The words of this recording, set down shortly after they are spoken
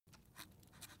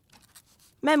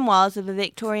Memoirs of a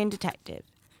Victorian Detective.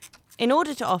 In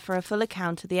order to offer a full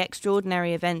account of the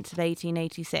extraordinary events of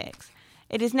 1886,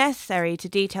 it is necessary to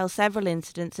detail several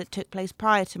incidents that took place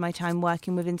prior to my time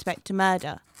working with Inspector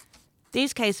Murder.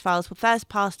 These case files were first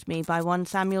passed to me by one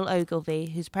Samuel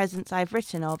Ogilvy, whose presence I have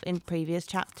written of in previous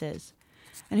chapters,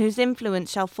 and whose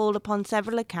influence shall fall upon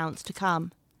several accounts to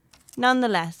come.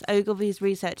 Nonetheless, Ogilvy's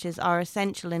researches are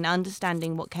essential in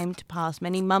understanding what came to pass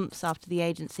many months after the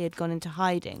agency had gone into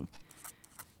hiding.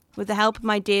 With the help of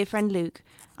my dear friend Luke,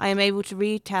 I am able to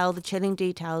retell the chilling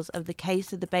details of the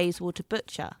case of the Bayswater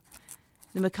butcher.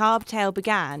 The macabre tale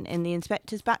began in the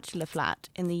inspector's bachelor flat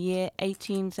in the year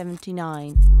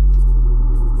 1879.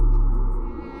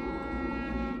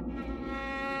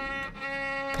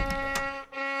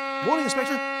 Morning,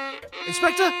 Inspector.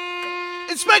 Inspector!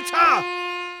 Inspector!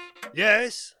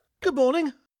 Yes? Good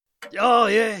morning. Oh,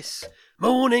 yes.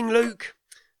 Morning, Luke.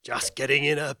 Just getting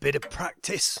in a bit of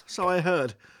practice. So I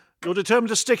heard. You're determined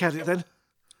to stick at it, then?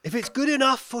 If it's good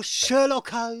enough for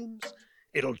Sherlock Holmes,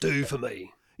 it'll do for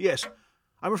me. Yes.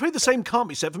 I'm afraid the same can't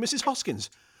be said for Mrs. Hoskins.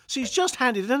 She's just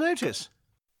handed in a notice.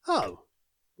 Oh.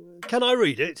 Can I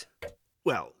read it?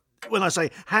 Well, when I say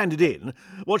handed in,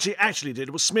 what she actually did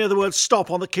was smear the word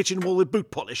stop on the kitchen wall with boot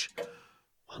polish.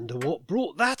 Wonder what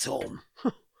brought that on.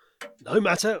 No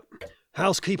matter.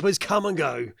 Housekeepers come and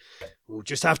go. We'll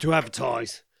just have to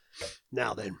advertise.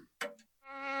 Now then.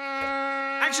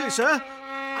 Actually, sir,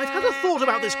 I've had a thought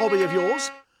about this hobby of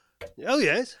yours. Oh,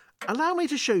 yes? Allow me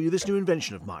to show you this new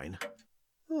invention of mine.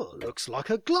 Oh, looks like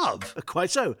a glove. Quite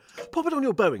so. Pop it on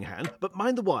your bowing hand, but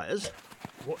mind the wires.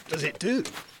 What does it do?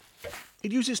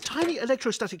 It uses tiny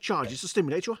electrostatic charges to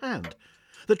stimulate your hand.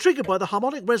 They're triggered by the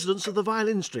harmonic resonance of the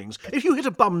violin strings. If you hit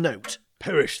a bum note,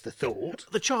 Perish the thought.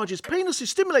 the charges painlessly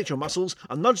stimulate your muscles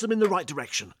and nudge them in the right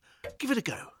direction. Give it a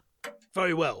go.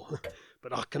 Very well,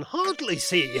 but I can hardly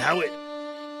see how it...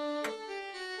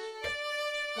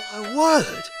 My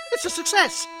word! It's a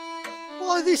success!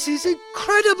 Why, this is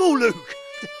incredible, Luke!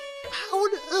 How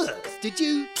on earth did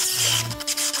you...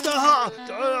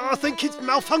 I think it's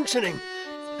malfunctioning.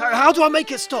 How do I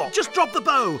make it stop? Just drop the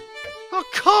bow! I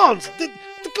can't! The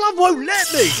glove won't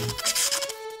let me!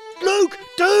 Luke,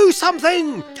 do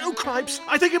something! Oh, cripes!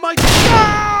 I think it might...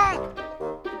 Ah!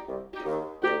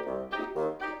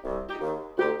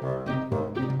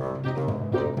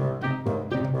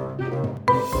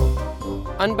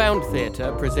 Unbound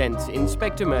Theatre presents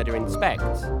Inspector Murder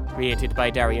Inspects, created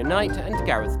by Daria Knight and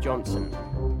Gareth Johnson.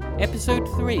 Episode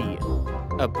 3,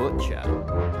 A Butcher.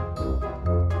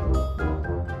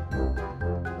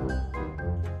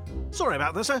 Sorry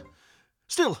about this, sir.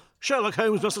 Still, Sherlock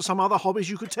Holmes must have some other hobbies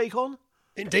you could take on.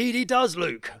 Indeed he does,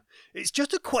 Luke. It's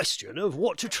just a question of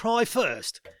what to try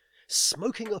first.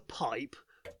 Smoking a pipe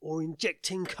or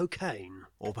injecting cocaine.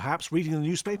 Or perhaps reading the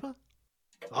newspaper?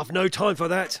 I've no time for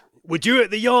that. We're due at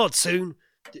the yard soon.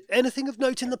 Anything of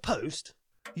note in the post?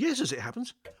 Yes, as it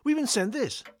happens. We've been sent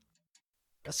this.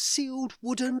 A sealed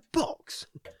wooden box?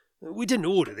 We didn't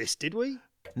order this, did we?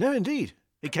 No, indeed.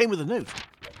 It came with a note.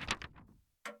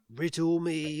 Riddle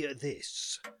me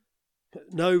this.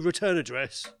 No return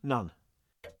address? None.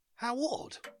 How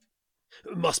odd.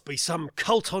 Must be some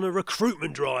cult on a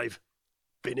recruitment drive.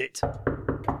 Bin it.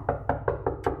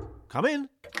 Come in.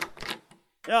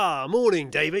 Ah, morning,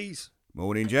 Davies.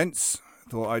 Morning, gents.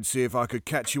 Thought I'd see if I could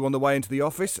catch you on the way into the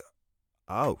office.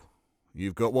 Oh,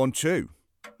 you've got one too.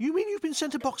 You mean you've been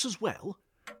sent a box as well?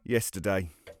 Yesterday.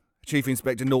 Chief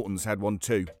Inspector Norton's had one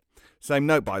too. Same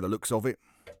note by the looks of it.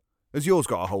 Has yours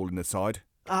got a hole in the side?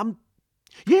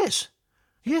 Yes.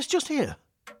 Yes, just here.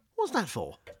 What's that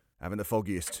for? Haven't the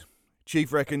foggiest.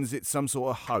 Chief reckons it's some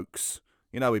sort of hoax.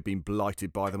 You know we've been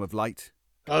blighted by them of late.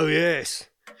 Oh, yes.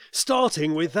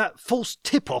 Starting with that false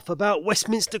tip-off about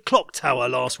Westminster Clock Tower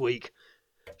last week.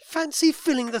 Fancy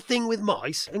filling the thing with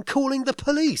mice and calling the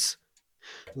police.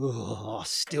 Oh, I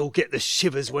still get the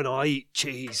shivers when I eat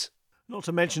cheese. Not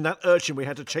to mention that urchin we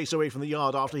had to chase away from the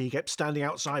yard after he kept standing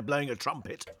outside blowing a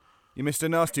trumpet. You missed a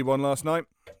nasty one last night.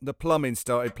 The plumbing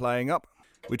started playing up.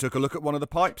 We took a look at one of the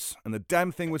pipes, and the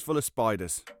damn thing was full of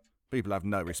spiders. People have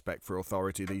no respect for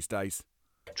authority these days.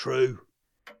 True.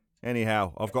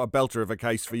 Anyhow, I've got a belter of a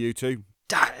case for you two.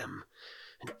 Damn.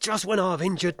 Just when I've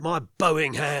injured my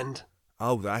bowing hand.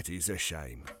 Oh, that is a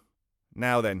shame.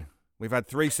 Now then, we've had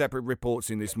 3 separate reports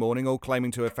in this morning, all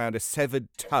claiming to have found a severed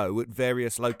toe at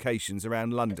various locations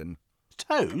around London.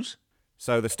 Toes?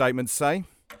 So the statements say.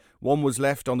 One was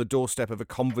left on the doorstep of a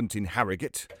convent in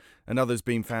Harrogate, another's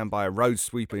been found by a road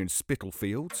sweeper in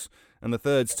Spitalfields, and the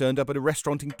third's turned up at a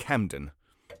restaurant in Camden.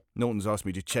 Norton's asked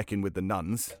me to check in with the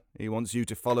nuns. He wants you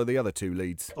to follow the other 2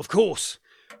 leads. Of course.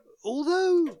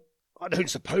 Although, I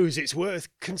don't suppose it's worth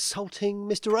consulting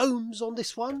Mr. Holmes on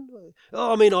this one.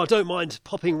 I mean, I don't mind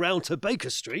popping round to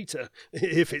Baker Street,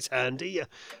 if it's handy,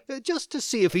 just to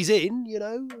see if he's in, you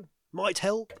know. Might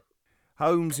help.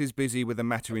 Holmes is busy with a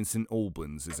matter in St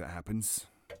Albans, as it happens.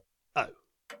 Oh,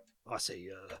 I see.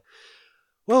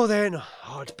 Well then,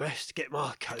 I'd best get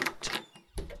my coat.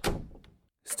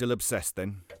 Still obsessed,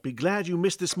 then? Be glad you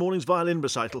missed this morning's violin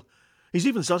recital. He's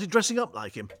even started dressing up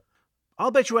like him. I'll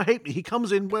bet you a halfpenny he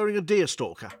comes in wearing a deer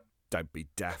stalker. Don't be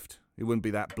daft. It wouldn't be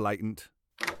that blatant.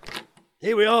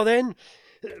 Here we are then.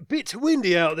 A bit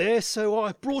windy out there, so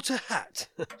I brought a hat.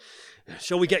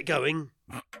 Shall we get going?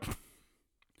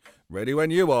 Ready when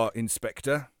you are,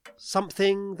 Inspector.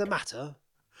 Something the matter?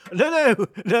 No,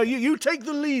 you take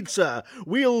the lead, sir.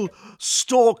 We'll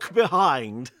stalk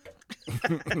behind.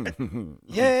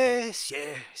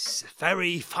 Yes,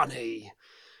 very funny.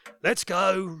 Let's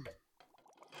go.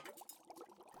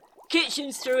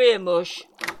 Kitchen's through here, Mush.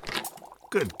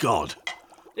 Good God.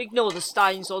 Ignore the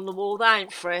stains on the wall, they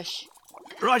ain't fresh.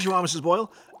 Right you are, Mrs. Boyle.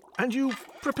 And you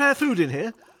prepare food in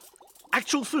here?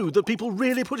 Actual food that people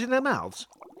really put in their mouths?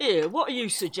 Here, what are you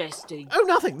suggesting? Oh,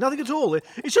 nothing at all.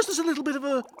 It's just there's a little bit of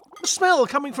a smell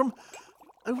coming from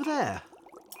over there,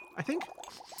 I think.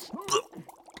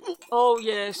 Oh,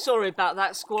 yeah, sorry about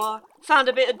that, Squire. Found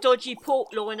a bit of dodgy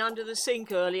pork loin under the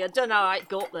sink earlier. Don't know how it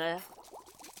got there.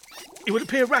 It would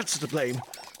appear rats are to blame.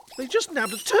 They just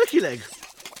nabbed a turkey leg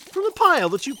from the pile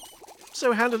that you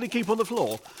so handily keep on the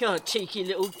floor. Oh, cheeky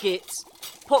little gits.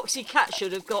 Poxy cat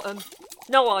should have got 'em.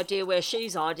 No idea where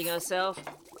she's hiding herself.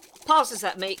 Pass us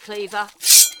that meat cleaver.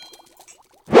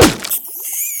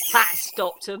 That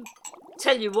stopped 'em.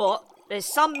 Tell you what, there's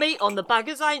some meat on the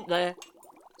buggers, ain't there?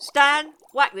 Stan,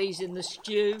 whack these in the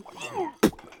stew.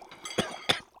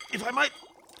 If I might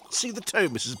see the toe,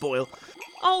 Mrs. Boyle.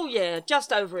 Oh, yeah,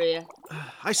 just over here.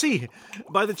 I see,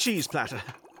 by the cheese platter.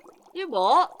 You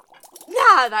what?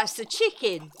 No, that's the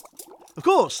chicken. Of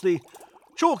course, the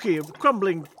chalky,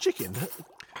 crumbling chicken.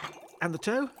 And the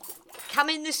toe? Come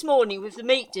in this morning with the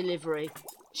meat delivery.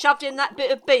 Shoved in that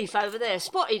bit of beef over there.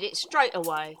 Spotted it straight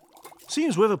away.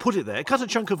 Seems whoever put it there cut a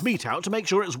chunk of meat out to make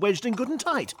sure it was wedged in good and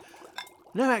tight.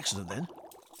 No accident, then?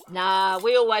 Nah,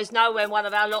 we always know when one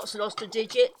of our lot's lost a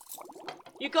digit.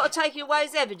 You got to take it away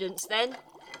as evidence, then?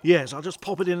 Yes, I'll just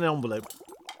pop it in an envelope.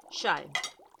 Shame.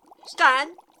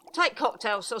 Stan, take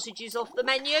cocktail sausages off the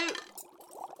menu.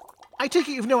 I take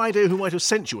it you've no idea who might have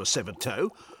sent you a severed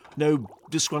toe? No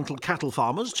disgruntled cattle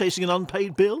farmers chasing an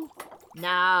unpaid bill?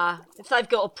 Nah, if they've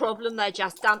got a problem, they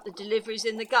just dump the deliveries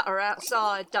in the gutter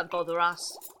outside. Don't bother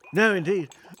us. No, indeed.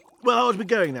 Well, I ought to be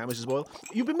going now, Mrs. Boyle.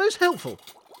 You've been most helpful.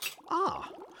 Ah,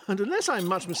 and unless I'm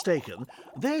much mistaken,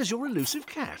 there's your elusive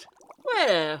cat.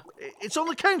 Where? It's on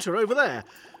the counter over there,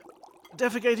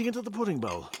 defecating into the pudding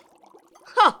bowl.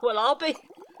 Oh, well, I'll be...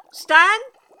 Stan,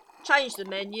 change the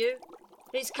menu.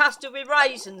 It's custard with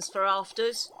raisins for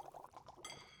afters.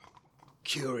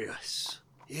 Curious.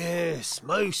 Yes,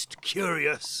 most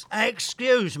curious.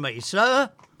 Excuse me,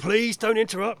 sir. Please don't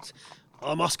interrupt.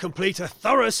 I must complete a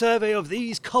thorough survey of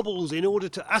these cobbles in order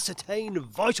to ascertain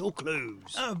vital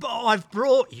clues. But I've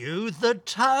brought you the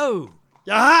toe.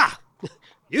 Aha!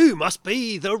 You must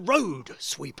be the road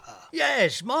sweeper.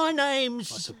 Yes, my I name's...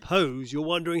 suppose you're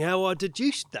wondering how I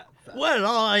deduced that fact. Well,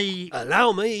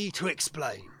 Allow me to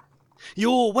explain.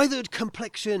 Your weathered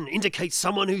complexion indicates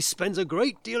someone who spends a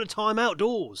great deal of time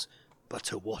outdoors. But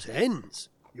to what ends?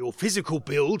 Your physical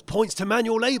build points to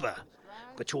manual labour,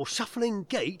 but your shuffling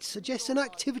gait suggests an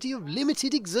activity of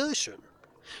limited exertion.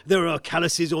 There are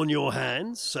calluses on your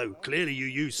hands, so clearly you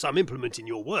use some implement in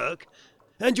your work,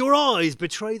 and your eyes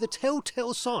betray the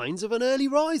telltale signs of an early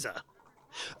riser.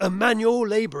 A manual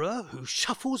labourer who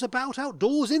shuffles about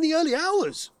outdoors in the early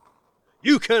hours.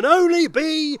 You can only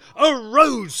be a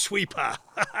road sweeper.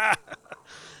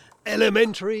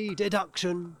 Elementary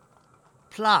deduction.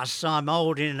 Plus, I'm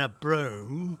holding a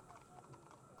broom.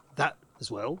 That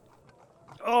as well.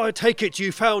 I take it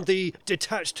you found the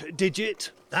detached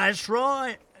digit? That's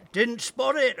right. Didn't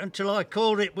spot it until I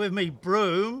caught it with me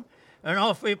broom, and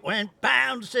off it went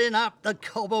bouncing up the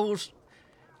cobbles.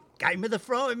 Gave me the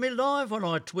fright of my life when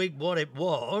I twigged what it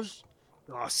was.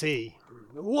 I see.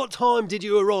 What time did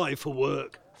you arrive for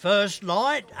work? First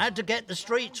light, had to get the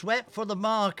street swept for the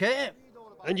market.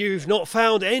 And you've not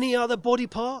found any other body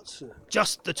parts?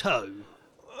 Just the toe?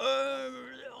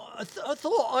 I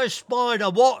thought I spied a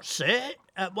what's-it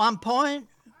at one point.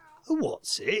 A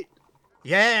what's it?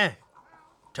 Yeah.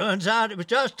 Turns out it was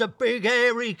just a big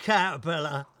hairy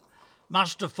caterpillar.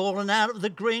 Must have fallen out of the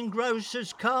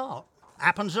greengrocer's cart.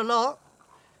 Happens a lot.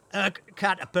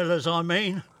 Caterpillars, I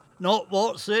mean. Not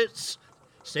what's-its.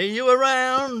 See you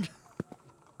around.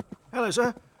 Hello,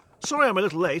 sir. Sorry I'm a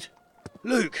little late.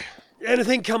 Luke,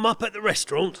 anything come up at the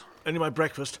restaurant? Only my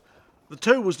breakfast. The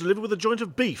toe was delivered with a joint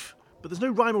of beef, but there's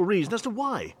no rhyme or reason as to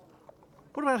why.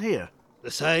 What about here?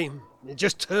 The same. It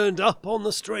just turned up on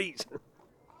the street.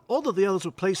 Odd that the others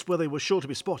were placed where they were sure to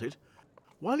be spotted.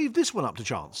 Why leave this one up to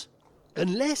chance?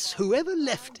 Unless whoever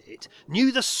left it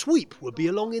knew the sweep would be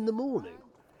along in the morning.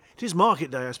 It is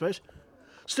market day, I suppose.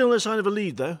 Still no sign of a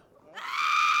lead, though.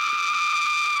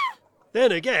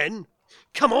 Then again,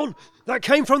 come on, that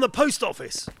came from the post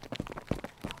office.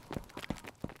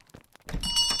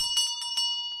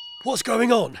 What's going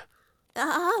on?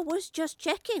 I was just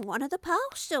checking one of the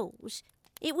parcels.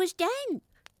 It was damp.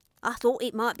 I thought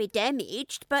it might be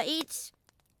damaged, but it's...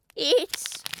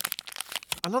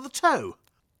 Another toe?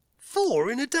 4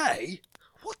 in a day?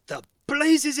 What the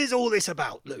blazes is all this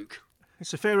about, Luke?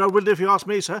 It's a fair old riddle if you ask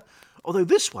me, sir. Although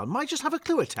this one might just have a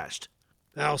clue attached.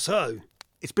 How so?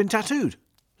 It's been tattooed.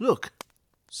 Look.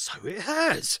 So it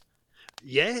has.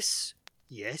 Yes.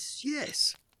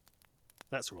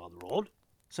 That's rather odd.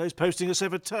 So's posting a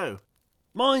severed toe.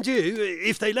 Mind you,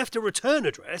 if they left a return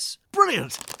address...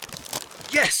 Brilliant!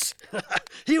 Yes!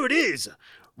 Here it is.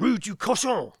 Rue du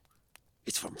Cochon.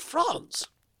 It's from France.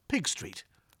 Pig Street.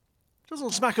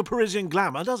 Doesn't smack of Parisian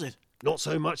glamour, does it? Not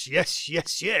so much yes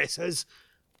as...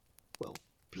 Well,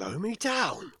 blow me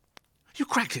down. You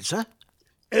cracked it, sir.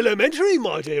 Elementary,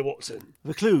 my dear Watson.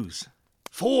 The clues.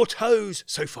 4 toes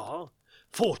so far.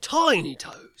 4 tiny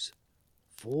toes.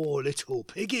 4 little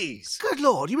piggies. Good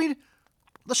Lord, you mean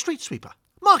the street sweeper?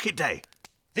 Market day.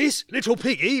 This little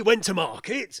piggy went to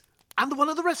market. And the one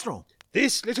at the restaurant.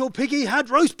 This little piggy had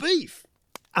roast beef.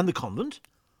 And the convent.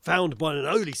 Found by an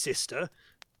holy sister.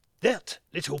 That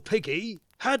little piggy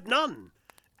had none.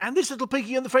 And this little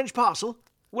piggy in the French parcel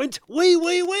went wee,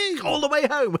 wee, wee. all the way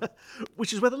home,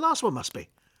 which is where the last one must be.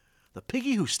 The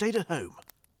piggy who stayed at home.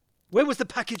 Where was the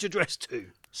package addressed to?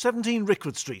 17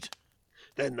 Rickford Street.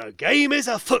 Then the game is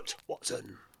afoot,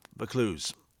 Watson. The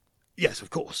clues. Yes, of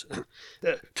course.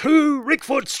 2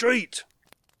 Rickford Street.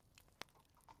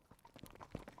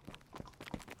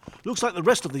 Looks like the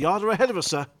rest of the yard are ahead of us,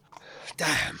 sir.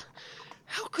 Damn.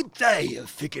 How could they have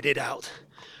figured it out?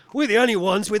 We're the only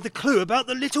ones with the clue about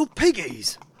the little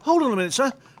piggies. Hold on a minute,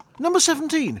 sir. Number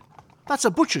 17. That's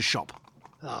a butcher's shop.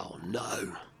 Oh,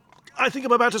 no. I think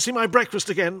I'm about to see my breakfast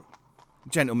again.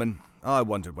 Gentlemen, I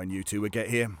wondered when you two would get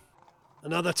here.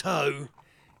 Another toe.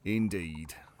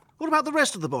 Indeed. What about the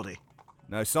rest of the body?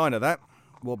 No sign of that.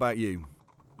 What about you?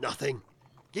 Nothing.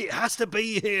 It has to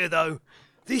be here, though.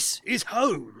 This is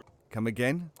home. Come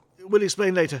again? We'll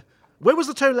explain later. Where was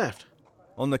the toe left?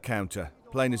 On the counter,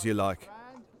 plain as you like.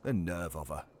 The nerve of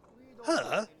her.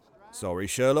 Her? Sorry,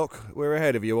 Sherlock. We're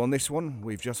ahead of you on this one.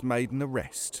 We've just made an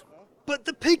arrest. But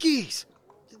the piggies!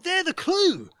 They're the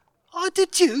clue! I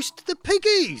deduced the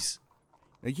piggies!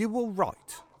 Are you all right?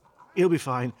 He'll be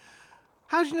fine.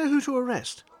 How do you know who to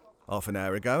arrest? Half an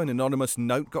hour ago, an anonymous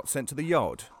note got sent to the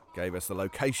yard. Gave us the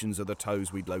locations of the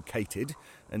toes we'd located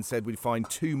and said we'd find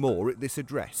 2 more at this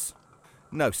address.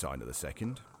 No sign of the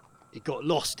second. It got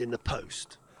lost in the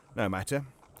post. No matter.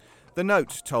 The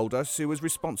note told us who was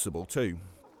responsible too.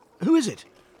 Who is it?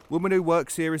 Woman who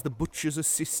works here as the butcher's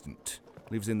assistant.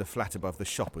 Lives in the flat above the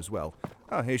shop as well.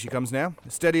 Oh, here she comes now.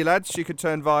 Steady, lads, she could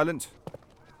turn violent.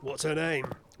 What's her name?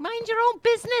 Mind your own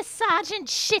business, Sergeant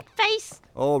Shitface.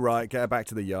 All right, get her back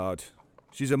to the yard.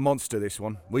 She's a monster, this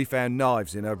one. We found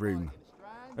knives in her room.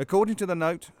 According to the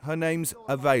note, her name's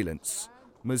Avalance.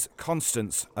 Ms.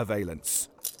 Constance Avalance.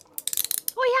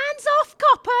 Oi, hands off,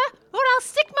 copper, or I'll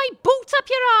stick my boot up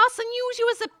your arse and use you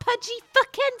as a pudgy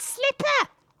fucking slipper.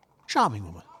 Charming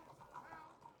woman.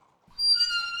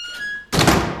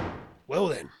 Well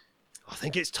then, I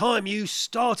think it's time you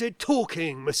started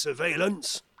talking, Miss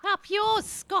Avalance. Up yours,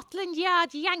 Scotland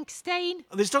Yard Yankstein.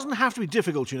 This doesn't have to be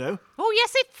difficult, you know. Oh,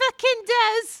 yes, it fucking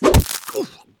does.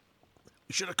 Oof.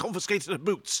 We should have confiscated her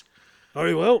boots.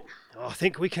 Very well. I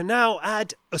think we can now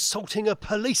add assaulting a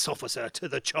police officer to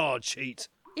the charge sheet.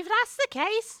 If that's the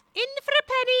case, in for a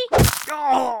penny.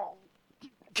 Oh!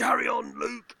 Carry on,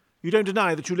 Luke. You don't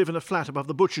deny that you live in a flat above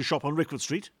the butcher's shop on Rickford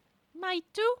Street? Might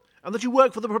do. And that you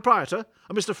work for the proprietor,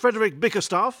 a Mr. Frederick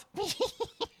Bickerstaff?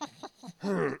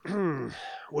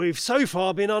 We've so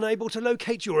far been unable to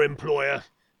locate your employer.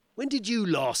 When did you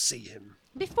last see him?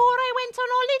 Before I went on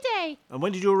holiday. And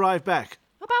when did you arrive back?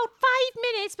 About 5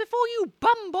 minutes before you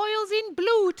bumboils in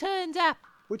blue turned up.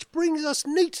 Which brings us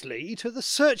neatly to the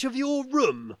search of your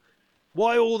room.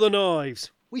 Why all the knives?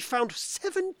 We found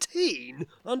 17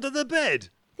 under the bed.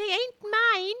 They ain't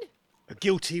mine. A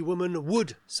guilty woman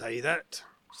would say that.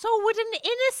 So would an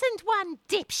innocent one,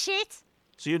 dipshit.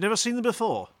 So you've never seen them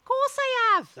before? Course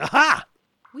I have. Aha!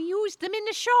 We used them in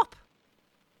the shop.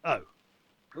 Oh.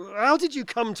 How did you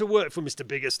come to work for Mr.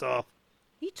 Biggerstaff?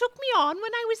 He took me on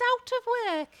when I was out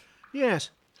of work. Yes,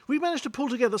 we managed to pull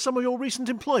together some of your recent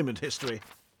employment history.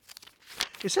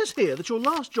 It says here that your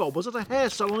last job was at a hair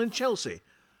salon in Chelsea.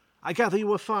 I gather you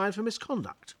were fired for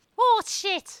misconduct. Oh,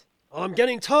 shit. I'm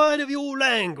getting tired of your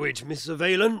language, Miss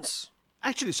Surveillance.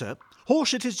 Actually, sir,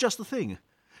 horseshit is just the thing.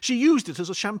 She used it as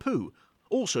a shampoo.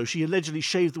 Also, she allegedly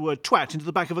shaved the word twat into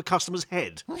the back of a customer's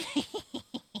head.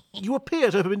 You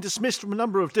appear to have been dismissed from a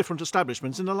number of different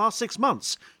establishments in the last 6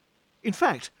 months. In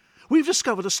fact, we've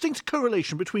discovered a distinct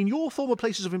correlation between your former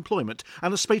places of employment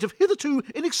and a spate of hitherto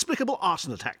inexplicable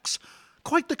arson attacks.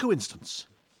 Quite the coincidence.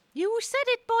 You said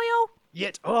it, boyo.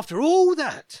 Yet after all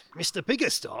that, Mr.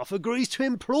 Biggerstaff agrees to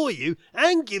employ you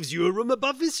and gives you a room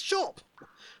above his shop.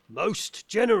 Most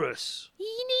generous. He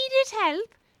needed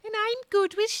help, and I'm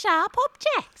good with sharp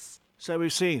objects. So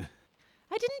we've seen.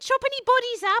 I didn't chop any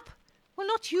bodies up. Well,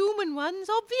 not human ones,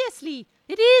 obviously.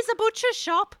 It is a butcher's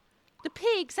shop. The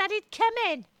pigs had it come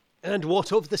in. And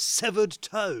what of the severed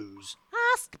toes?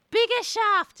 Ask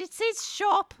Biggershaft, it's his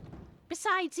shop.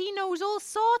 Besides, he knows all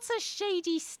sorts of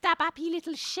shady, stab-happy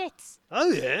little shits.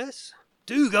 Oh, yes.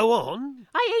 Do go on.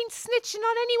 I ain't snitching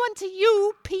on anyone to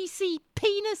you, PC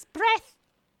penis breath.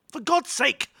 For God's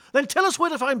sake, then tell us where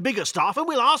to find Biggerstaff and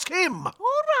we'll ask him. All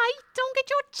right, don't get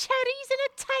your cherries in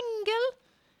a tangle.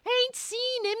 I ain't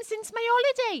seen him since my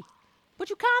holiday. But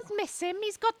you can't miss him.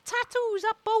 He's got tattoos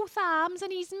up both arms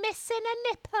and he's missing a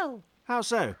nipple. How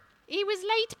so? He was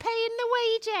late paying the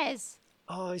wages.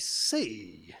 I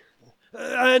see.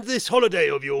 And this holiday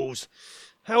of yours,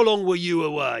 how long were you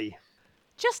away?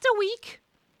 Just a week.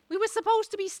 We were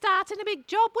supposed to be starting a big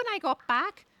job when I got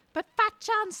back, but fat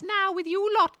chance now with you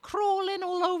lot crawling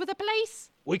all over the place.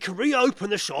 We can reopen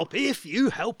the shop if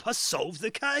you help us solve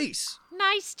the case.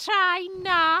 Nice try,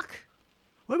 narc.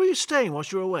 Where were you staying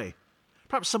whilst you were away?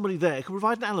 Perhaps somebody there could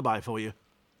provide an alibi for you.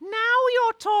 Now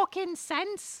you're talking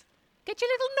sense. Get your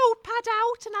little notepad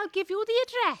out and I'll give you the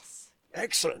address.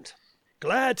 Excellent.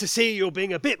 Glad to see you're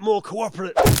being a bit more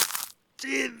cooperative.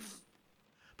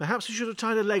 Perhaps you should have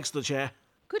tied her legs to the chair.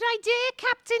 Good idea,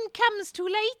 Captain comes too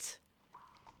late.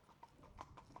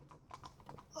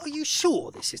 Are you sure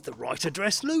this is the right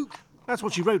address, Luke? That's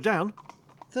what she wrote down.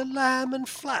 The Lamb and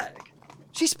Flag.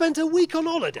 She spent a week on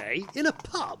holiday in a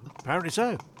pub. Apparently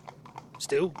so.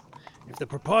 Still, if the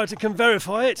proprietor can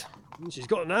verify it, she's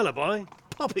got an alibi.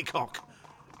 Poppycock.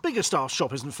 Biggerstaff's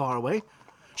shop isn't far away.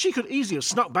 She could easily have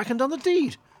snuck back and done the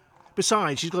deed.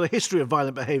 Besides, she's got a history of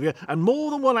violent behaviour and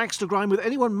more than one axe to grind with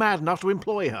anyone mad enough to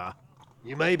employ her.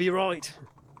 You may be right.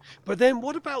 But then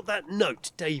what about that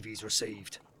note Davies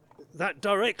received? That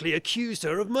directly accused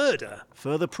her of murder.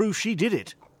 Further proof she did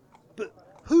it.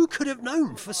 But who could have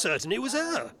known for certain it was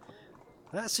her?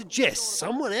 That suggests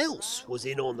someone else was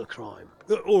in on the crime,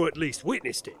 or at least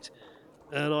witnessed it.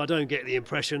 And I don't get the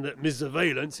impression that Ms.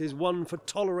 Surveillance is one for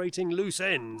tolerating loose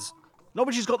ends. Not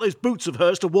when she's got those boots of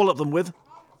hers to wallop them with.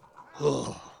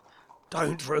 Oh,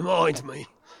 don't remind me.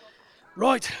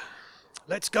 Right,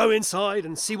 let's go inside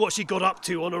and see what she got up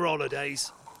to on her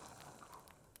holidays.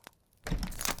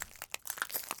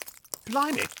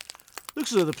 Blimey.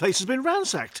 Looks as though the place has been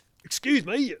ransacked. Excuse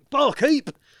me,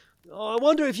 barkeep. I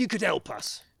wonder if you could help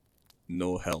us.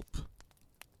 No help.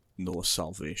 No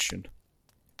salvation.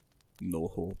 No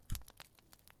hope.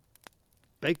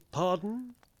 Beg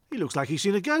pardon? He looks like he's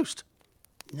seen a ghost.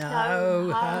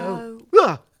 No.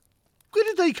 Ah, where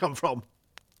did they come from?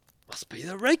 Must be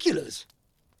the regulars.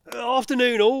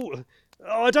 Afternoon all.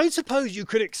 I don't suppose you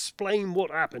could explain what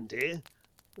happened here.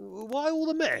 Why all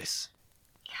the mess?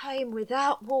 Came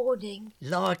without warning.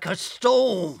 Like a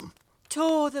storm.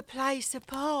 Tore the place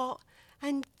apart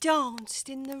and danced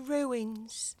in the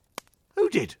ruins. Who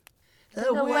did?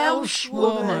 The Welsh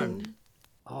woman.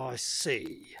 I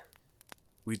see.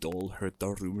 We'd all heard the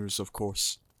rumours, of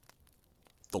course.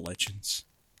 The legends.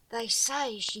 They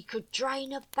say she could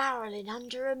drain a barrel in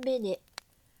under a minute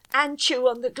and chew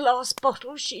on the glass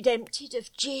bottle she'd emptied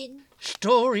of gin.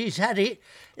 Stories had it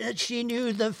that she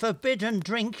knew the forbidden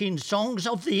drinking songs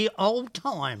of the old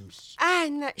times.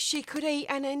 And that she could eat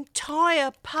an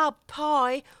entire pub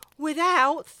pie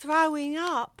without throwing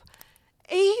up.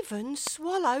 Even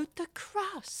swallowed the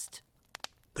crust.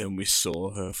 Then we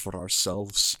saw her for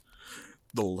ourselves.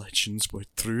 The legends were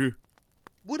true.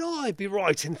 Would I be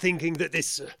right in thinking that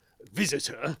this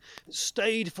visitor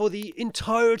stayed for the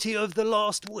entirety of the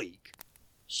last week?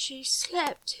 She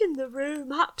slept in the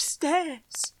room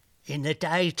upstairs. In the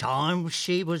daytime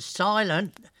she was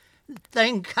silent.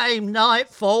 Then came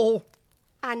nightfall.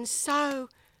 And so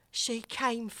she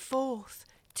came forth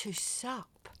to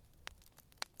sup.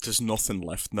 There's nothing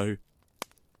left now.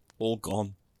 All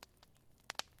gone.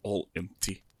 All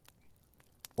empty.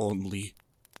 Only...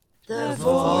 The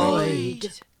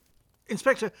void.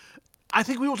 Inspector, I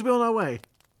think we ought to be on our way.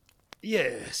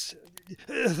 Yes.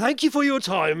 Thank you for your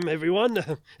time,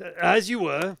 everyone. As you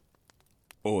were.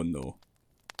 Oh no.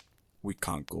 We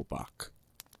can't go back.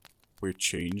 We're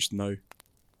changed now.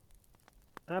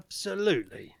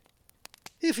 Absolutely.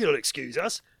 If you'll excuse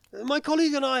us, my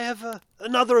colleague and I have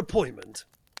another appointment.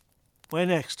 Where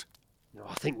next?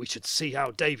 I think we should see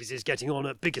how Davies is getting on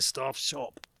at Biggerstaff's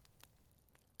shop.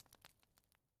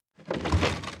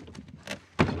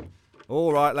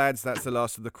 All right, lads, that's the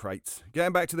last of the crates.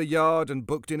 Getting back to the yard and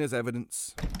booked in as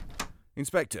evidence.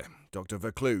 Inspector, Dr.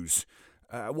 Vercluse,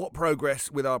 what progress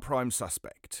with our prime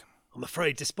suspect? I'm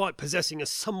afraid, despite possessing a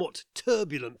somewhat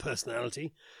turbulent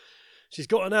personality, she's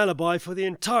got an alibi for the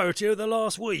entirety of the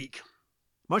last week.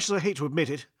 Much as I hate to admit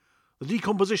it, the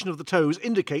decomposition of the toes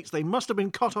indicates they must have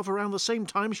been cut off around the same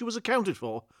time she was accounted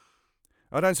for.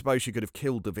 I don't suppose she could have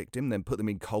killed the victim, then put them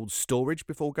in cold storage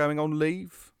before going on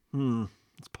leave?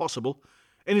 It's possible.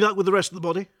 Any luck with the rest of the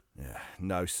body? Yeah,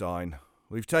 no sign.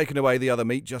 We've taken away the other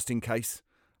meat just in case.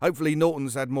 Hopefully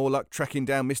Norton's had more luck tracking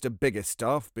down Mr.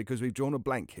 Biggerstaff because we've drawn a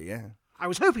blank here. I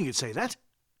was hoping you'd say that.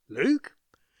 Luke?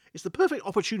 It's the perfect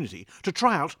opportunity to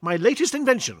try out my latest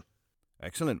invention.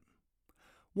 Excellent.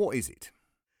 What is it?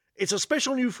 It's a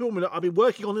special new formula I've been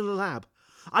working on in the lab.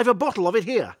 I've a bottle of it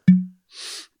here.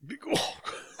 Oh,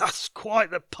 that's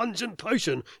quite the pungent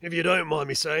potion, if you don't mind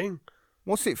me saying.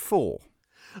 What's it for?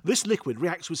 This liquid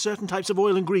reacts with certain types of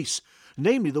oil and grease,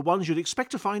 namely the ones you'd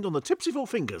expect to find on the tips of your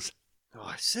fingers. Oh,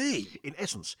 I see. In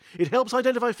essence, it helps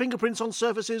identify fingerprints on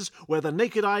surfaces where the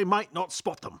naked eye might not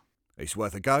spot them. It's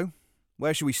worth a go.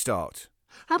 Where should we start?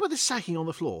 How about this sacking on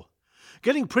the floor?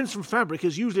 Getting prints from fabric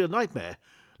is usually a nightmare.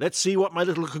 Let's see what my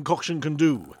little concoction can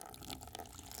do.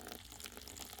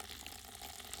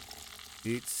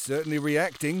 It's certainly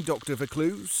reacting, Dr.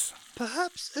 Vercluse.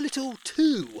 Perhaps a little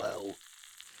too well.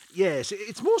 Yes,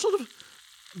 it's more sort of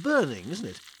burning, isn't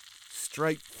it?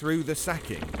 Straight through the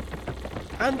sacking.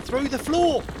 And through the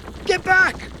floor. Get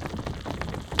back!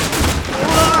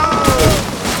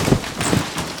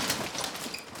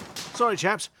 Sorry,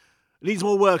 chaps. Needs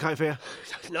more work, I fear.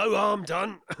 No harm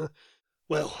done.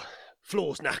 Well,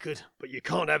 floor's knackered, but you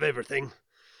can't have everything.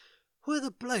 Where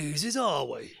the blazes are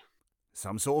we?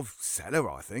 Some sort of cellar,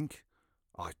 I think.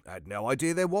 I had no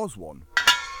idea there was one.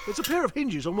 It's a pair of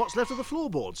hinges on what's left of the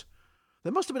floorboards.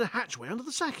 There must have been a hatchway under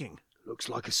the sacking. Looks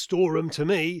like a storeroom to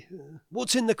me.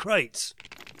 What's in the crates?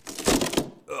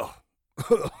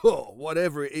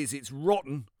 Whatever it is, it's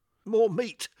rotten. More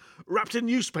meat, wrapped in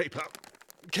newspaper.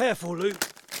 Careful, Luke.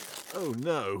 Oh,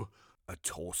 no. A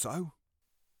torso?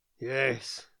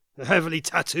 Yes, a heavily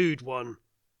tattooed one.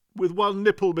 With one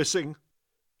nipple missing.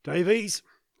 Davies,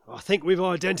 I think we've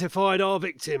identified our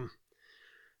victim.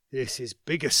 This is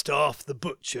Biggerstaff the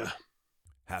butcher.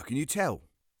 How can you tell?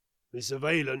 The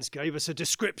surveillance gave us a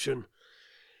description.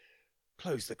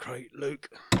 Close the crate, Luke.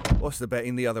 What's the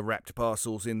betting the other wrapped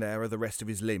parcels in there are the rest of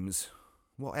his limbs?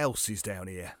 What else is down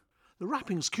here? The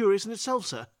wrapping's curious in itself,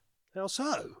 sir. How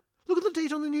so? Look at the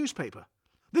date on the newspaper.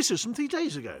 This is from 3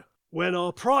 days ago. When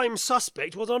our prime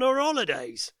suspect was on her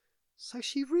holidays. So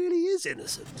she really is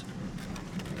innocent.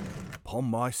 Upon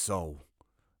my soul.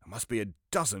 There must be a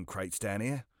dozen crates down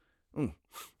here.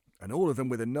 And all of them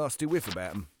with a nasty whiff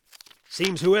about them.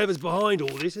 Seems whoever's behind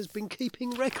all this has been keeping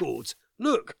records.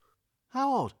 Look.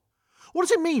 How odd. What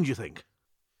does it mean, do you think?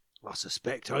 I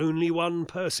suspect only one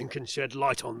person can shed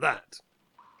light on that.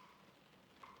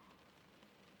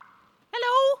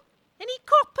 Hello? Any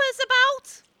coppers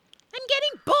about? I'm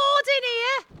getting bored in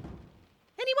here.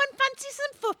 Anyone fancy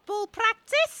some football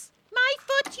practice? My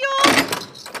foot,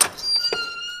 yours?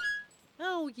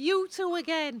 Oh, you two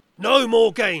again. No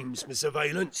more games, Miss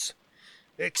Surveillance.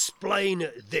 Explain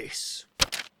this.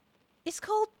 It's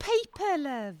called paper,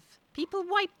 love. People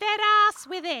wipe their ass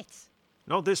with it.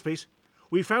 Not this piece.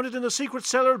 We found it in the secret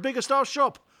cellar at Biggerstaff's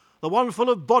shop. The one full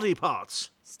of body parts.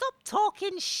 Stop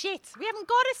talking shit. We haven't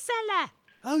got a cellar.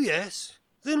 Oh, yes.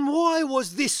 Then why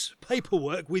was this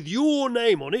paperwork with your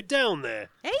name on it down there?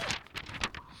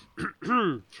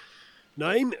 Eh?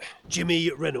 Name,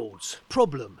 Jimmy Reynolds.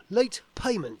 Problem, late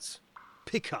payments.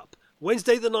 Pickup,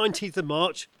 Wednesday the 19th of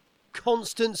March.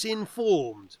 Constance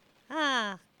informed.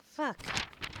 Ah, fuck.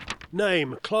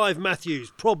 Name, Clive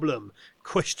Matthews. Problem,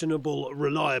 questionable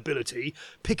reliability.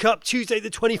 Pickup Tuesday the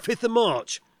 25th of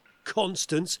March.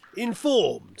 Constance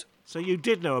informed. So you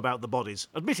did know about the bodies.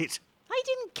 Admit it. I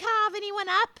didn't carve anyone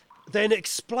up. Then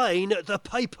explain the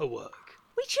paperwork.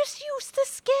 We just used to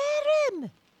scare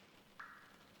him.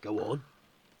 Go on.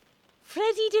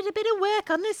 Freddie did a bit of work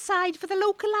on the side for the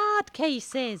local hard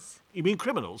cases. You mean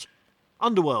criminals?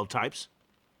 Underworld types?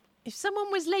 If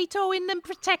someone was late owing them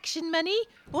protection money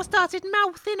or started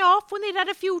mouthing off when they'd had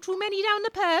a few too many down the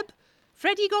pub,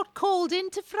 Freddie got called in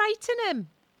to frighten him.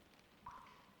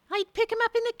 I'd pick him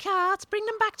up in the cart, bring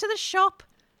them back to the shop,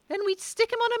 then we'd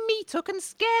stick him on a meat hook and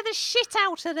scare the shit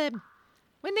out of them.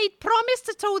 When they'd promised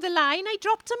to toe the line, I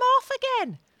dropped him off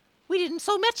again. We didn't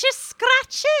so much as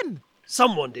scratch him.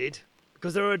 Someone did,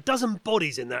 because there are a dozen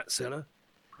bodies in that cellar,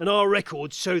 and our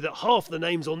records show that half the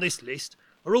names on this list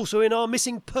are also in our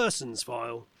missing persons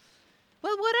file.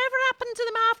 Well, whatever happened to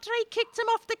them after I kicked him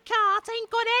off the cart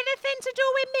ain't got anything to do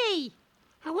with me.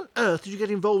 How on earth did you get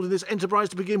involved in this enterprise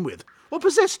to begin with? What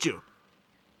possessed you?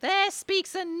 There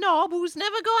speaks a knob who's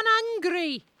never gone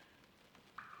hungry.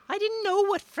 I didn't know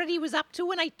what Freddie was up to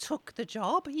when I took the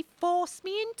job. He forced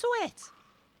me into it.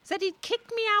 Said he'd kick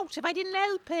me out if I didn't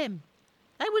help him.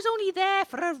 I was only there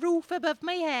for a roof above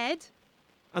my head.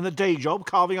 And the day job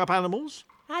carving up animals?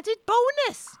 Added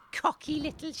bonus. Cocky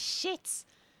little shits.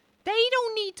 They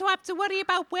don't need to have to worry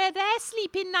about where they're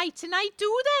sleeping night to night,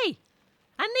 do they?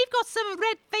 And they've got some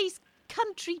red-faced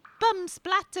country bum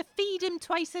splat to feed him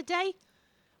twice a day.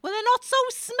 Well, they're not so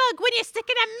smug when you're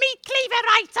sticking a meat cleaver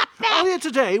right up there. Earlier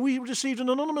today, we received an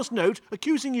anonymous note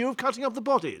accusing you of cutting up the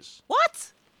bodies.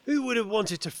 What? Who would have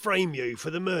wanted to frame you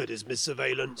for the murders, Miss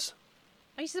Surveillance?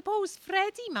 I suppose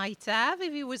Freddie might have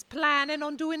if he was planning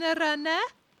on doing a runner.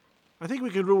 I think we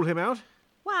can rule him out.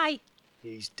 Why?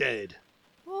 He's dead.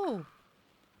 Oh.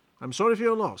 I'm sorry for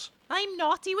your loss. I'm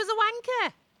not. He was a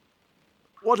wanker.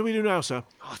 What do we do now, sir?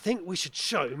 I think we should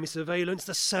show Miss Surveillance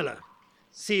the cellar.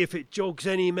 See if it jogs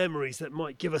any memories that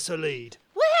might give us a lead.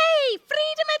 Way!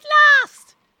 Freedom at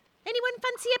last! Anyone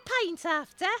fancy a pint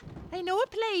after? I know a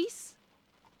place.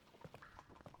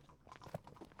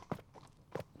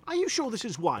 Are you sure this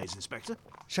is wise, Inspector?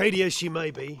 Shady as she may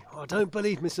be, I don't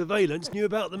believe Miss Surveillance knew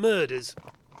about the murders.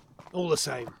 All the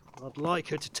same, I'd like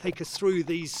her to take us through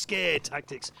these scare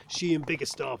tactics she and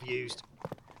Biggerstaff used.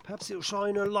 Perhaps it'll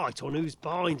shine a light on who's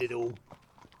behind it all.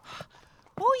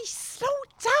 Oi, slow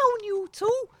down, you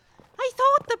two. I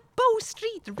thought the Bow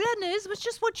Street Runners was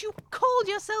just what you called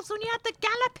yourselves when you had the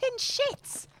galloping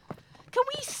shits. Can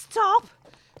we stop?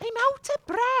 I'm out of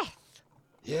breath.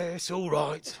 Yes, all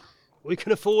right. We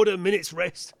can afford a minute's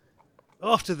rest.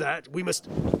 After that, we must...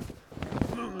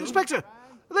 Inspector,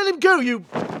 let him go, you...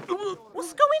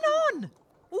 What's going on?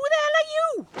 Who the hell are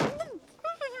you?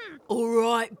 All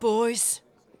right, boys.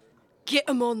 Get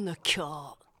 'em on the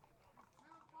cart.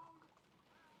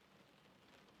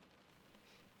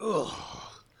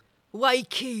 Oh.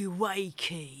 Wakey,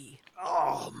 wakey.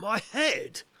 Oh, my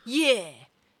head. Yeah,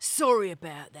 sorry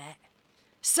about that.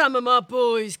 Some of my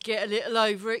boys get a little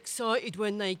overexcited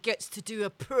when they gets to do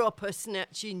a proper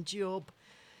snatching job.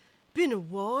 Been a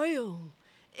while.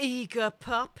 Eager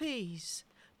puppies.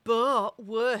 But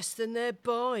worse than their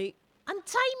bite.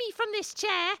 Untie me from this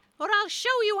chair, or I'll show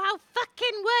you how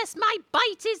fucking worse my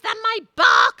bite is than my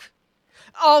bark.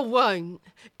 I won't,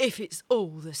 if it's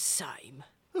all the same.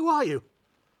 Who are you?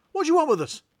 What do you want with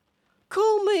us?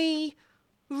 Call me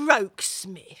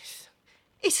Rokesmith.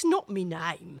 It's not me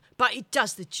name, but it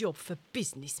does the job for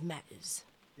business matters.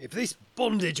 If this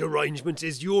bondage arrangement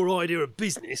is your idea of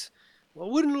business, I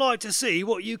wouldn't like to see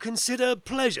what you consider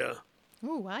pleasure.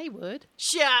 Oh, I would.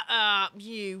 Shut up,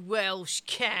 you Welsh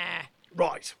cat.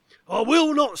 Right. I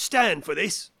will not stand for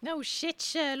this. No shit,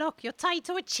 Sherlock. You're tied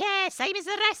to a chair, same as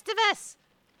the rest of us.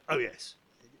 Oh, yes.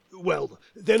 Well,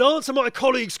 then answer my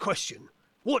colleague's question.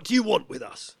 What do you want with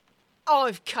us?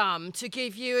 I've come to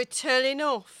give you a telling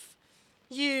off.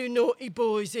 You naughty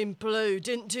boys in blue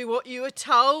didn't do what you were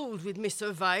told with Miss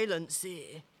Surveillance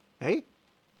here. Eh?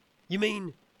 You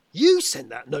mean you sent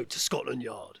that note to Scotland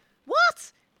Yard?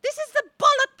 What? This is the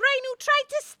bollock brain who tried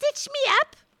to stitch me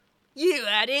up? You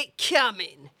had it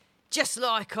coming, just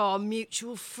like our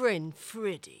mutual friend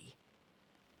Freddie.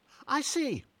 I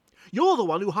see. You're the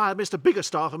one who hired Mr.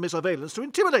 Biggerstaff and Miss Surveillance to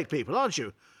intimidate people, aren't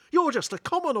you? You're just a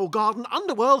common or garden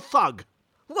underworld thug.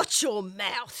 Watch your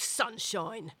mouth,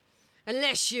 sunshine.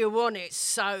 Unless you want it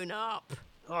sewn up.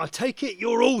 I take it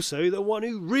you're also the one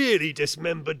who really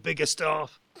dismembered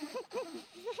Biggerstaff.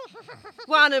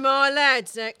 One of my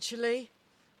lads, actually.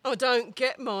 I don't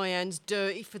get my hands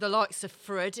dirty for the likes of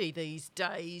Freddie these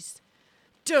days.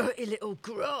 Dirty little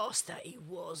grass that he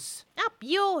was. Up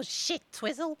yours, shit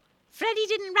twizzle. Freddie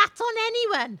didn't rat on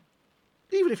anyone.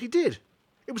 Even if he did.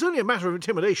 It was only a matter of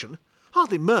intimidation.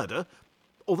 Hardly murder.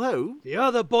 Although... The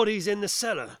other bodies in the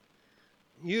cellar.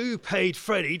 You paid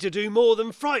Freddie to do more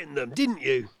than frighten them, didn't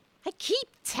you? I keep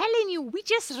telling you, we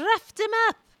just roughed him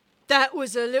up. That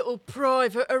was a little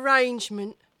private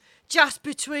arrangement, just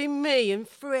between me and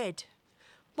Fred.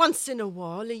 Once in a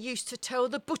while he used to tell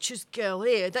the butcher's girl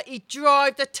here that he'd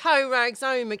drive the tow rags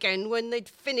home again when they'd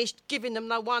finished giving them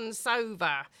the once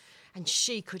over, and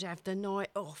she could have the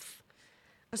night off.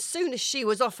 As soon as she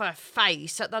was off her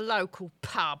face at the local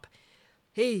pub,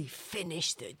 he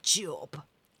finished the job.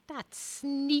 That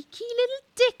sneaky little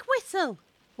dick whistle.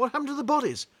 What happened to the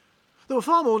bodies? There were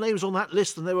far more names on that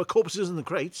list than there were corpses in the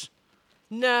crates.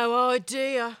 No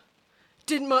idea.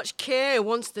 Didn't much care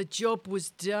once the job was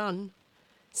done.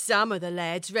 Some of the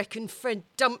lads reckon Fred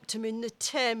dumped 'em in the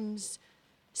Thames.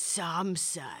 Some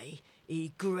say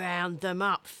he ground them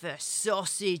up for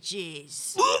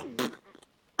sausages.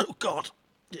 Oh, God.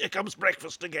 Here comes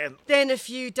breakfast again. Then a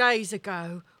few days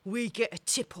ago, we get a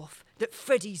tip-off that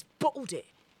Freddie's bottled it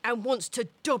and wants to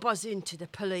dob us into the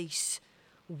police.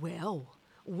 Well,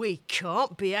 we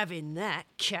can't be having that,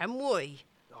 can we?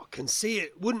 I can see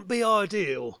it wouldn't be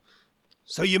ideal.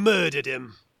 So you murdered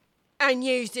him. And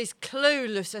used his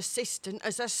clueless assistant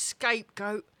as a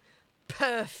scapegoat.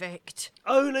 Perfect.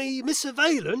 Only Miss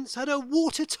Valence had a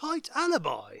watertight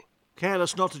alibi.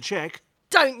 Careless not to check.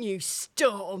 Don't you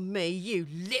start on me, you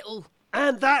little...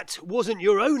 And that wasn't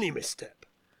your only misstep,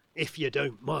 if you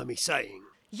don't mind me saying.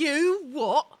 You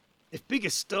what? If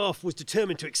Biggerstaff was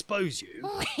determined to expose you,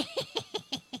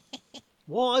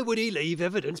 why would he leave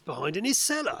evidence behind in his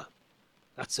cellar?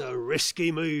 That's a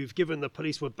risky move, given the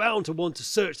police were bound to want to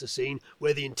search the scene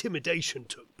where the intimidation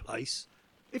took place.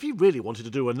 If he really wanted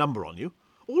to do a number on you,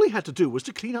 all he had to do was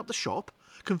to clean up the shop,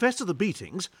 confess to the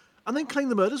beatings, and then claim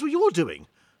the murders were your doing.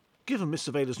 Given Miss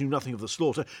Valence knew nothing of the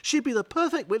slaughter, she'd be the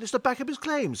perfect witness to back up his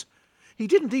claims. He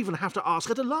didn't even have to ask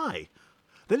her to lie.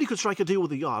 Then he could strike a deal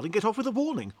with the Yard and get off with a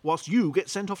warning, whilst you get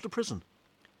sent off to prison.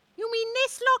 You mean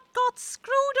this lot got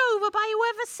screwed over by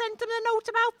whoever sent them the note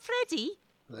about Freddie?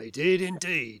 They did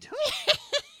indeed.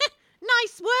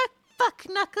 Nice work, fuck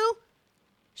knuckle.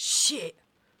 Shit.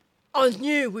 I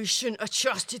knew we shouldn't have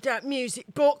trusted that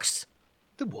music box.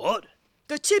 The what?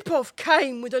 The tip-off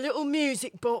came with a little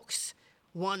music box.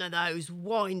 One of those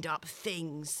wind-up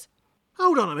things.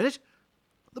 Hold on a minute.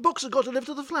 The box had got to live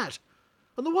to the flat.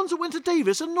 And the ones that went to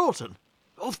Davis and Norton.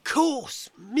 Of course,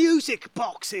 music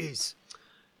boxes.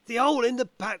 The hole in the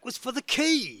back was for the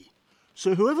key.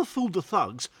 So whoever fooled the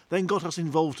thugs then got us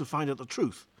involved to find out the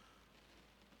truth.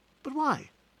 But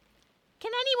why?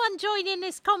 Can anyone join in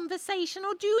this conversation,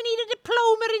 or do you need a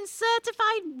diploma in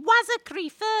certified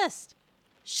wazzakry first?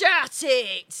 Shout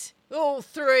it! All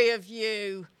three of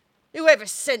you. Whoever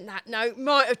sent that note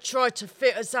might have tried to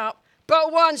fit us up,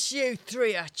 but once you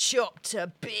three are chopped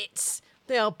to bits,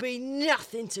 there'll be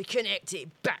nothing to connect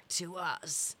it back to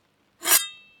us.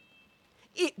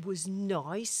 It was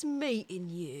nice meeting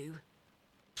you.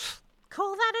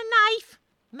 Call that a knife?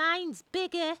 Mine's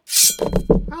bigger.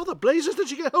 How the blazes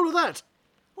did you get hold of that?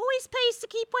 Always pays to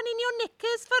keep one in your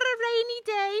knickers for a rainy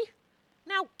day.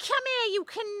 Now come here, you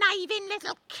conniving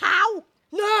little cow.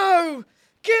 No!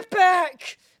 Get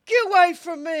back! Get away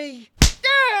from me!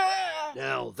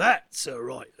 Now that's a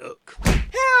right look.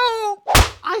 Help!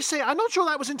 I say, I'm not sure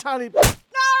that was entirely...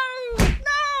 No!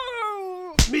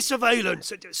 No! Miss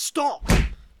Valence, stop!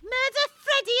 Murder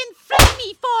Freddie and frame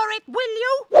me for it, will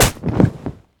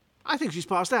you? I think she's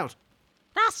passed out.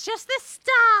 That's just the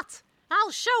start.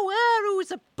 I'll show her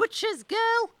who's a butcher's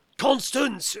girl.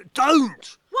 Constance,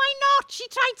 don't! Why not? She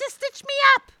tried to stitch me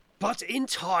up. But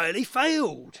entirely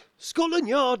failed. Scotland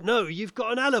Yard know you've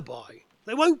got an alibi.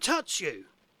 They won't touch you.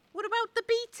 What about the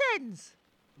beatings?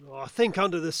 I think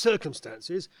under the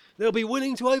circumstances, they'll be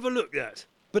willing to overlook that.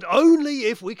 But only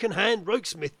if we can hand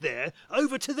Rokesmith there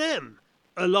over to them,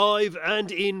 alive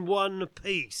and in one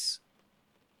piece.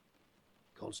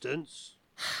 Constance?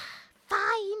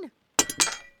 Fine.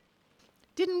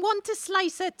 Didn't want to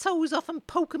slice her toes off and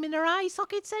poke 'em in her eye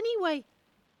sockets anyway.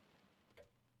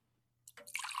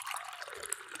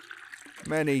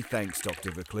 Many thanks,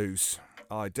 Dr. Vercluse.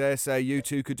 I dare say you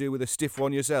two could do with a stiff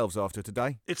one yourselves after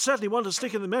today. It's certainly one to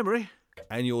stick in the memory.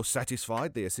 And you're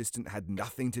satisfied the assistant had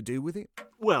nothing to do with it?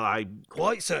 Well,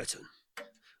 Quite certain.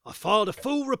 I filed a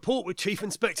full report with Chief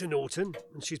Inspector Norton,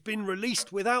 and she's been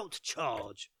released without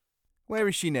charge. Where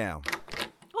is she now?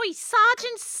 Oi,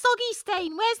 Sergeant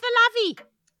Soggystain, where's the lavvy?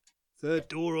 Third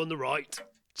door on the right.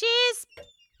 Cheers.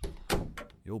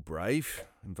 You're brave,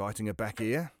 inviting her back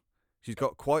here. She's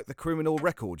got quite the criminal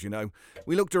record, you know.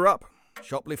 We looked her up.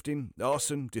 Shoplifting,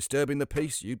 arson, disturbing the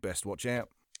peace. You'd best watch out.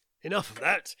 Enough of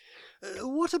that.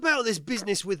 What about this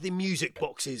business with the music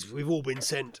boxes we've all been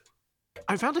sent?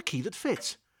 I found a key that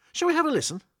fits. Shall we have a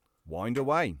listen? Wind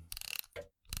away.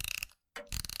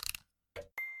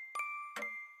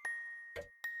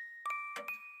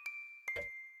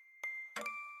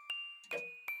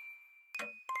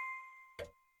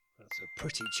 It's a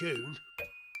pretty tune.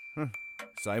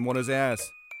 Same one as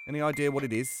ours. Any idea what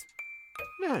it is?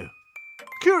 No.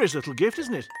 Curious little gift,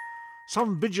 isn't it?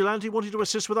 Some vigilante wanting to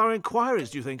assist with our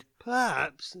inquiries, do you think?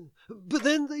 Perhaps. But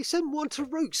then they sent one to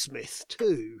Rokesmith,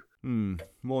 too.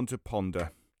 One to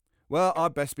ponder. Well,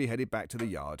 I'd best be headed back to the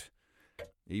yard.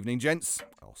 Evening, gents.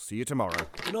 I'll see you tomorrow.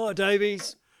 Good night,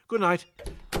 Davies. Good night.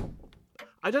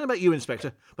 I don't know about you,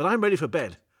 Inspector, but I'm ready for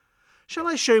bed. Shall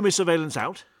I show my surveillance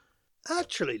out?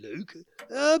 Actually, Luke,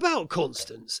 about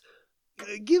Constance.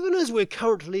 Given as we're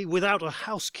currently without a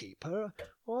housekeeper,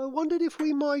 I wondered if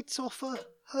we might offer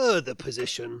her the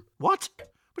position. What?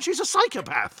 But she's a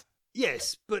psychopath.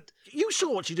 Yes, but... You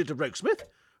saw what she did to Rokesmith.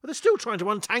 They're still trying to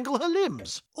untangle her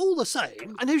limbs. All the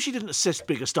same... I know she didn't assist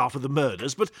Biggerstaff with the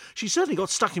murders, but she certainly got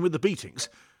stuck in with the beatings.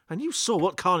 And you saw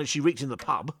what carnage she wreaked in the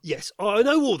pub. Yes, I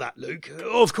know all that, Luke.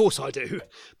 Of course I do.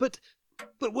 But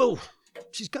well,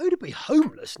 she's going to be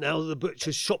homeless now that the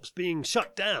butcher's shop's being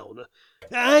shut down.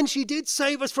 And she did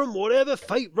save us from whatever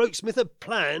fate Rokesmith had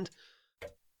planned.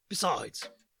 Besides,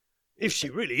 if she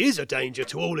really is a danger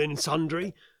to all and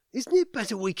sundry, isn't it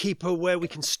better we keep her where we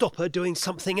can stop her doing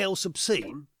something else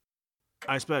obscene?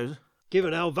 I suppose.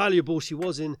 Given how valuable she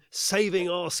was in saving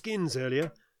our skins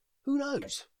earlier, who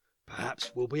knows?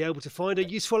 Perhaps we'll be able to find a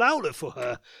useful outlet for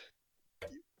her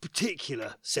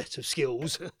particular set of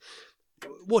skills.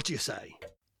 What do you say?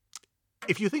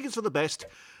 If you think it's for the best,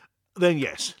 then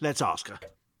yes, let's ask her.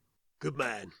 Good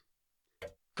man.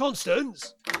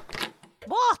 Constance?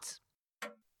 What?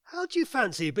 How do you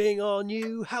fancy being our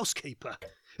new housekeeper?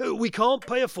 We can't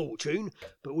pay a fortune,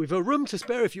 but we've a room to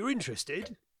spare if you're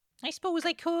interested. I suppose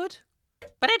I could.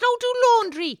 But I don't do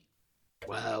laundry.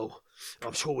 Well,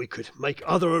 I'm sure we could make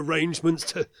other arrangements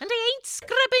to... And I ain't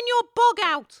scrubbing your bog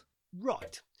out.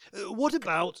 Right. What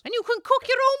about... And you can cook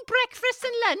your own breakfast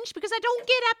and lunch because I don't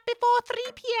get up before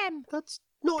 3 p.m. That's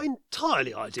not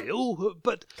entirely ideal,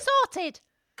 but... Sorted.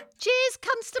 Cheers,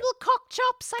 Constable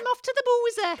Cockchops. I'm off to the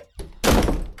boozer.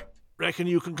 Reckon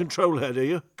you can control her, do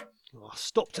you? I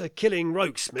stopped her killing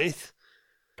Rokesmith.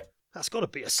 That's got to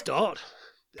be a start.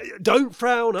 Don't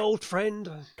frown, old friend.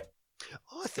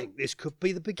 I think this could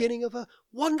be the beginning of a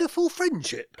wonderful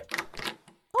friendship.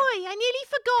 Oi, I nearly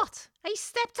forgot. I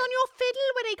stepped on your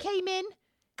fiddle when I came in.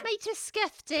 Might have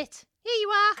scuffed it. Here you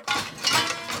are.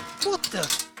 What the...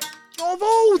 Of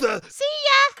all the... See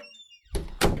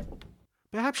ya!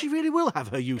 Perhaps she really will have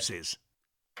her uses.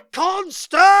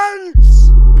 Constance!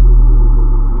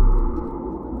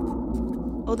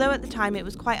 Although at the time it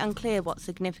was quite unclear what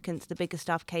significance the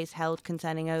Biggerstaff case held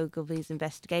concerning Ogilvy's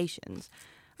investigations,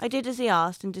 I did as he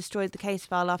asked and destroyed the case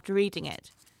file after reading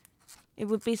it. It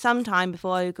would be some time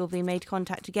before Ogilvy made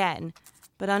contact again,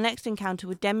 but our next encounter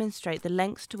would demonstrate the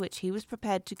lengths to which he was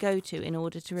prepared to go to in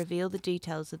order to reveal the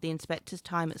details of the inspector's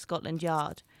time at Scotland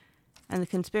Yard, and the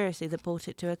conspiracy that brought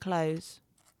it to a close.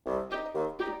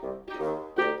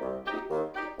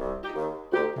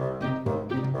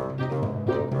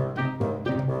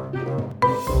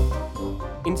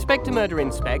 Inspector Murder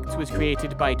Inspects was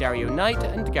created by Dario Knight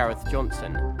and Gareth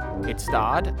Johnson. It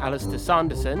starred Alistair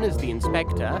Sanderson as the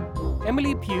Inspector,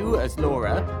 Emily Pugh as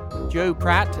Laura, Joe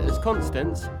Pratt as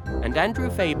Constance, and Andrew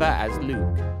Faber as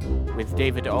Luke, with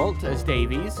David Alt as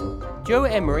Davies, Joe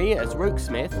Emery as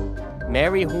Rokesmith,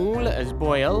 Mary Hall as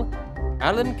Boyle,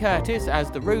 Alan Curtis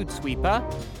as the Road Sweeper,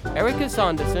 Erica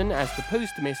Sanderson as the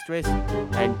Postmistress,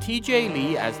 and TJ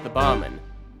Lee as the Barman.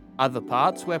 Other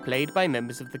parts were played by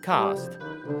members of the cast.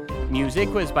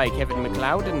 Music was by Kevin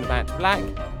MacLeod and Matt Black,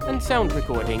 and sound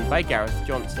recording by Gareth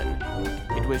Johnson.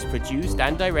 It was produced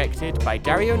and directed by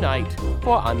Dario Knight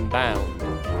for Unbound.